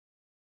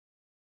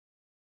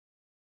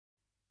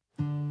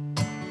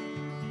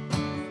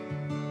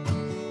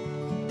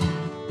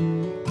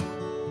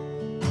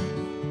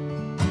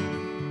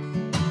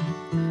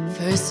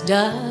First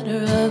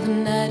daughter of a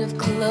knight of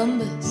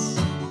Columbus,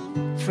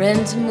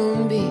 friend to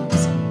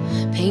moonbeams,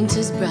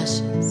 painter's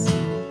brushes.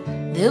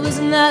 There was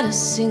not a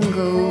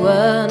single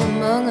one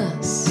among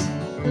us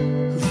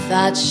who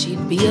thought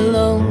she'd be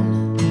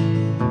alone.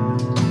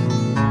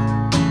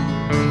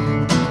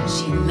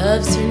 She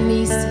loves her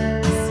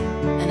nieces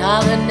and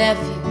all her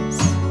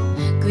nephews,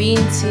 green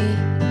tea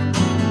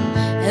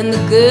and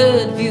the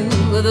good view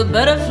of the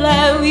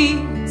butterfly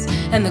weeds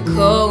and the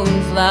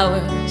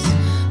cornflowers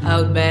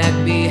out back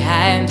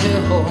behind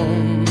her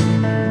home.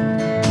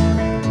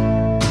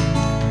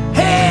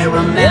 Hey,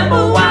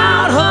 remember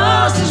wild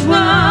horses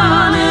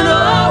running,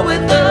 oh,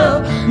 with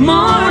the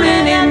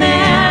morning in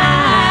their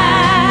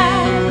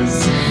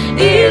eyes,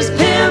 ears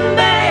pinned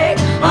back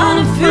on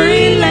a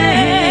free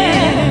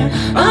land,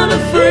 under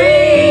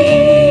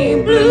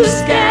free blue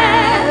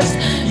skies.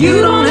 You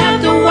don't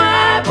have to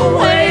wipe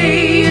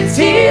away your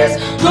tears,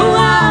 go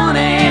on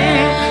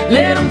and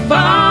let them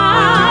fall.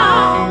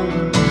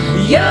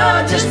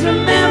 You're just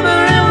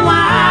remembering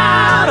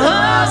wild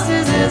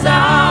horses is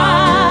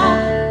all.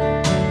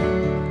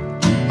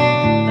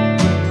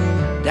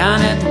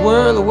 Down at the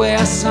Whirlaway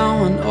I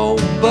saw an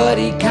old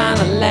buddy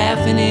kinda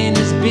laughing in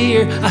his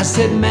beer. I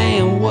said,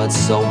 man, what's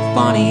so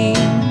funny?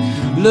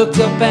 He looked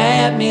up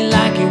at me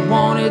like he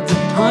wanted to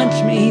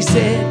punch me. He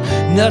said,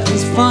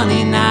 nothing's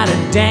funny, not a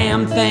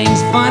damn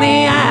thing's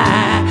funny.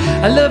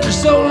 I loved her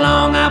so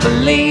long I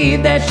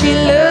believed that she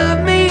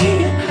loved me.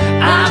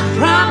 I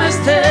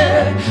promised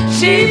her,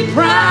 she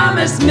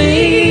promised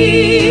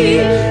me.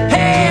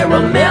 Hey,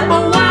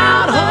 remember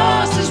wild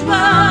horses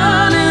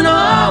running,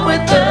 oh,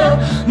 with the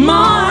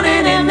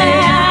morning in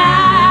their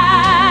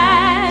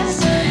eyes,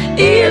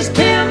 ears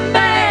pinned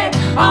back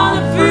on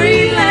the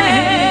free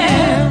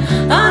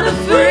land, under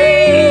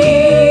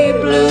free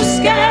blue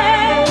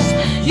skies.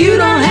 You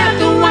don't have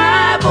to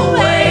wipe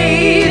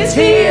away your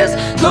tears,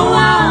 go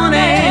on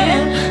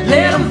and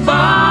let them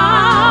fall.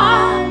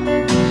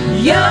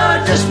 You're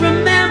just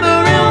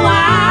remembering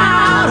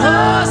wild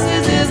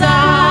horses is all.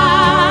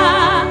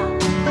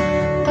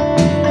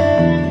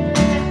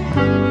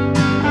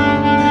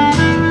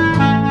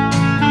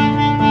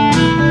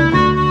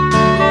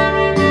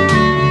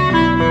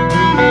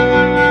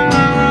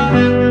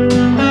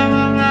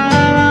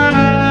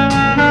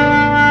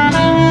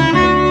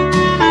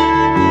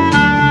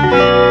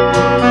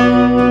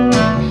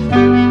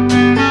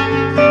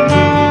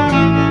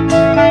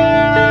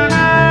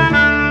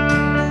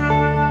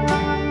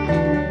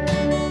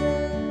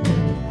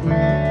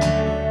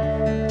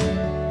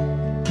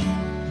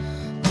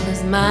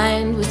 His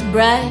mind was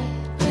bright,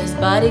 but his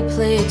body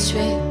played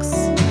tricks.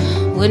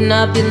 Would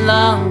not be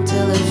long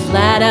till it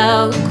flat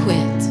out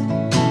quit.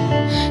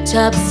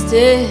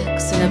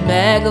 Chopsticks and a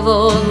bag of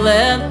old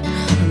leather,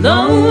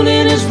 alone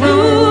in his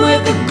room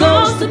with the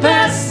ghost of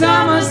past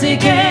summers. He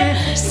can't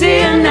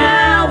see her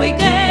now, he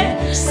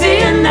can't see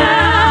her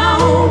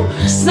now.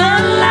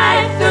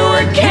 Sunlight through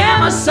her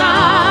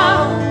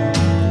camisole,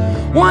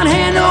 one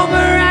hand over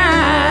her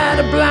eye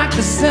to block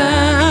the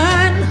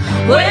sun,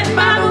 waiting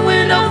by the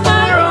window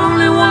for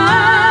only one.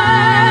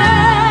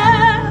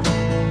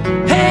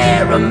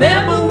 Hey,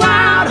 remember